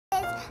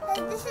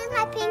This is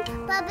my pink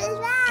bubbles.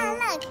 Wow,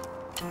 look.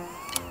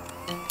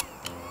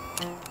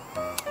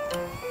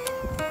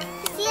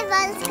 See if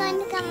bubbles going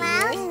to come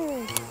out?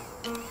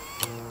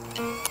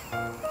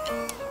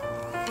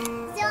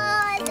 So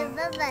the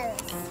bubbles.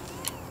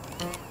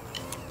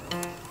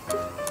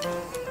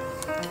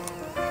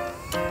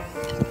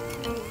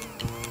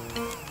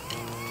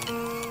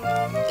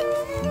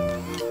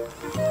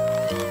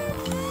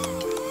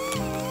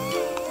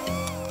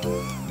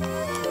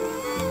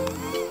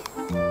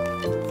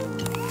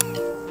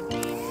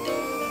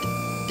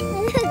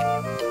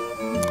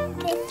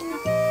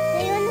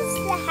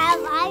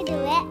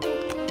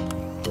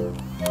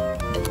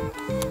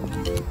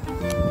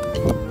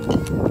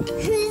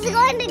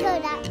 To go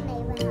that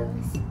neighbor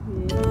house.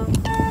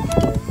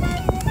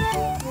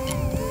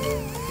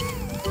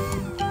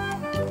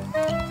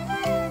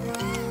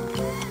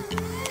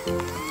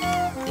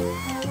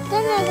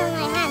 Don't look on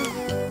my hand.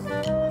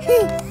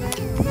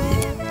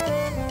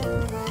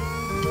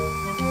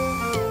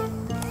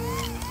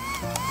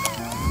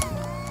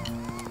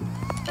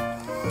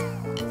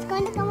 It's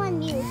going to come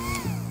on you.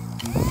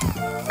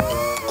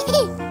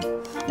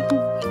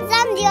 It's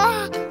on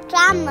your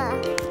drama.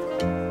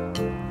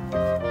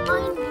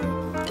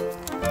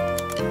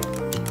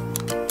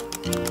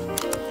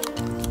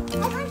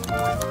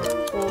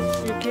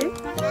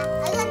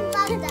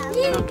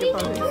 Okay,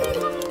 Polly.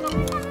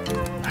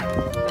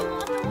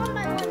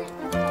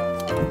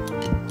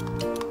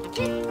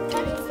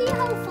 Can you see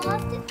how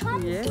fast it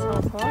comes? Yes,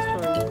 how fast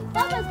are you?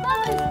 Bubbles,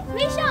 bubbles.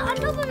 Risha, on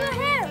top of your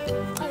hair.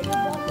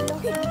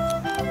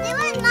 They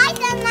want my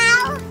turn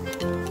now.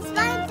 It's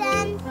my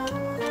turn.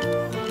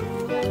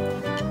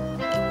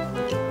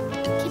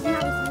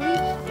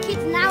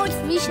 Kids, now it's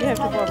Risha's You have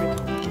to pop it.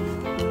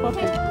 Pop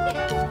it.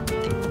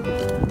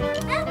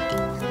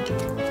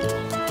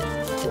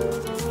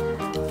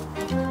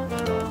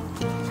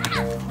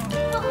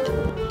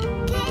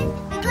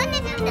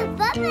 The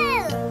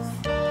bubbles.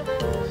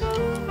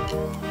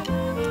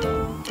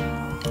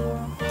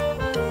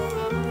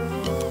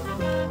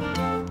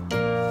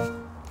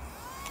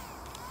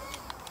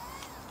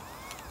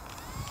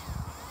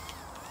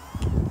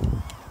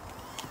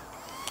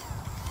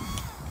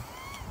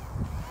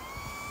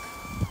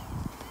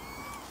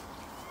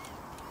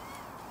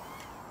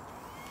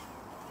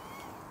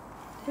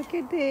 Look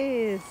at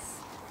this.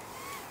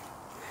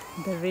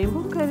 The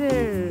rainbow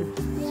color.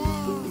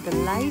 Yeah. The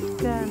light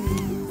gun.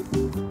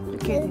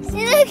 Look at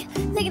this.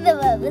 Look at the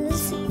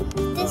bubbles.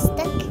 They're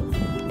stuck.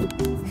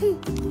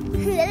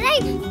 They're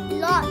like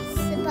lots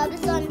of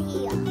bubbles on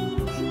here.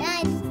 Now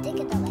I stick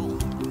it away.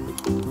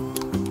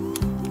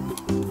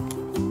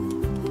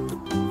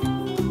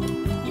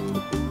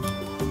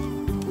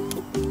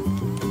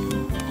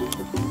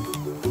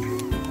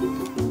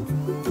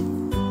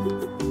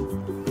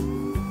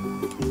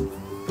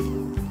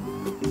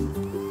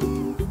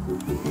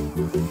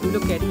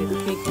 Look at this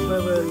big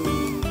bubble.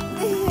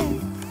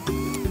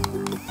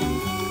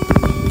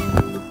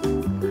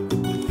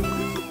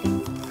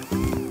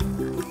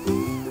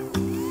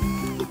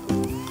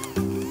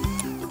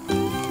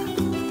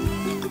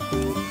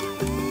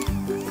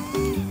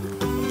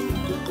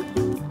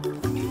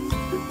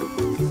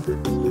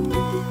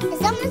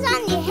 It's almost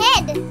on your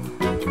head,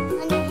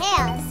 on your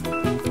hairs.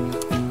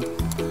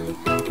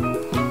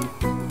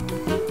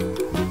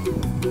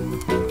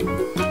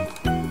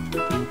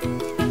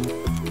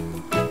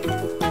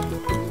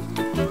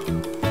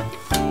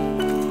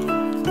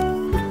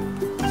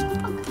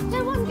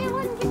 Get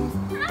one.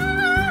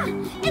 Ah!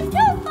 It's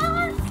too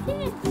fast!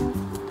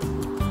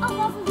 Oh,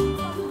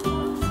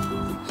 bubbles.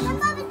 One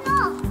bubble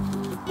more.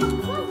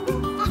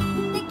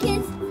 The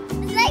kids,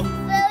 it's like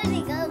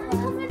floating over.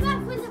 Coming back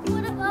with the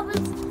water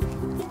bubbles.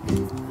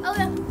 Oh,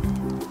 yeah.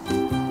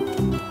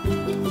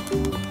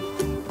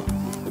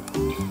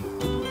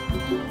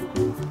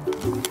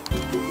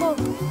 Whoa.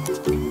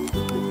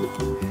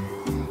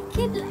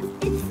 Kid,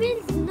 it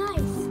feels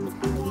nice.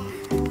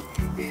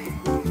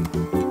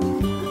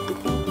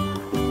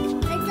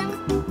 Like some...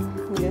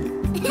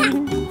 Yeah.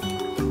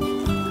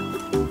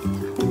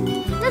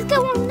 Let's go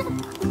on.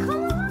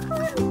 Come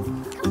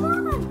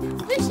on.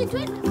 We should do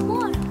it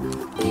more.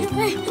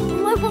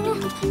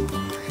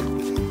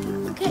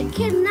 Okay,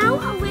 kid, now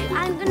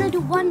I'm gonna do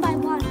one by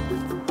one.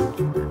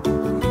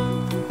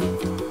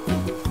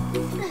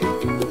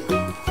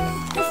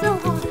 It's so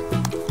hard.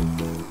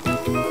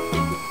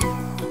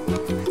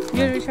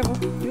 Here, Risha, go.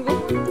 You go.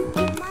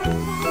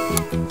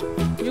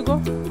 You go.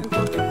 And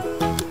put it.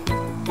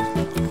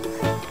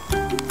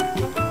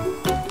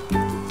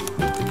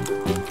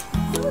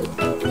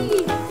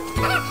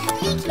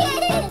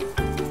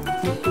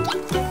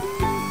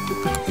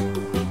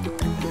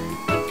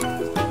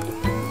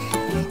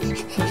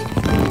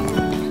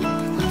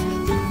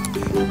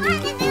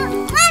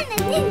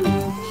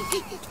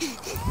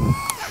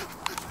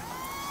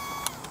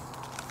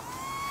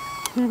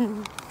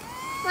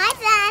 My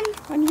turn.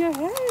 On your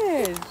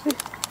head.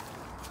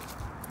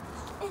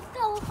 It's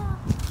so hard.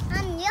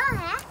 On your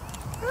head?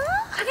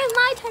 Okay,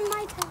 my turn.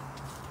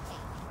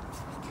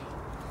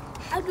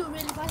 I'll do it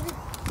really fast.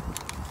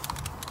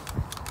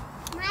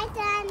 My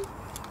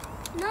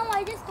No,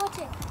 I just got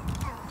it.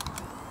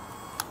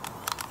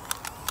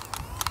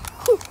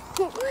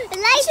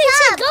 Light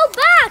up. Go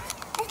back.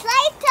 It's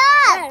light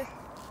up. Where?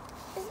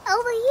 It's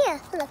over here.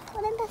 Look.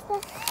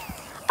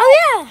 Oh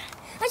yeah.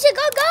 I should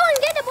go.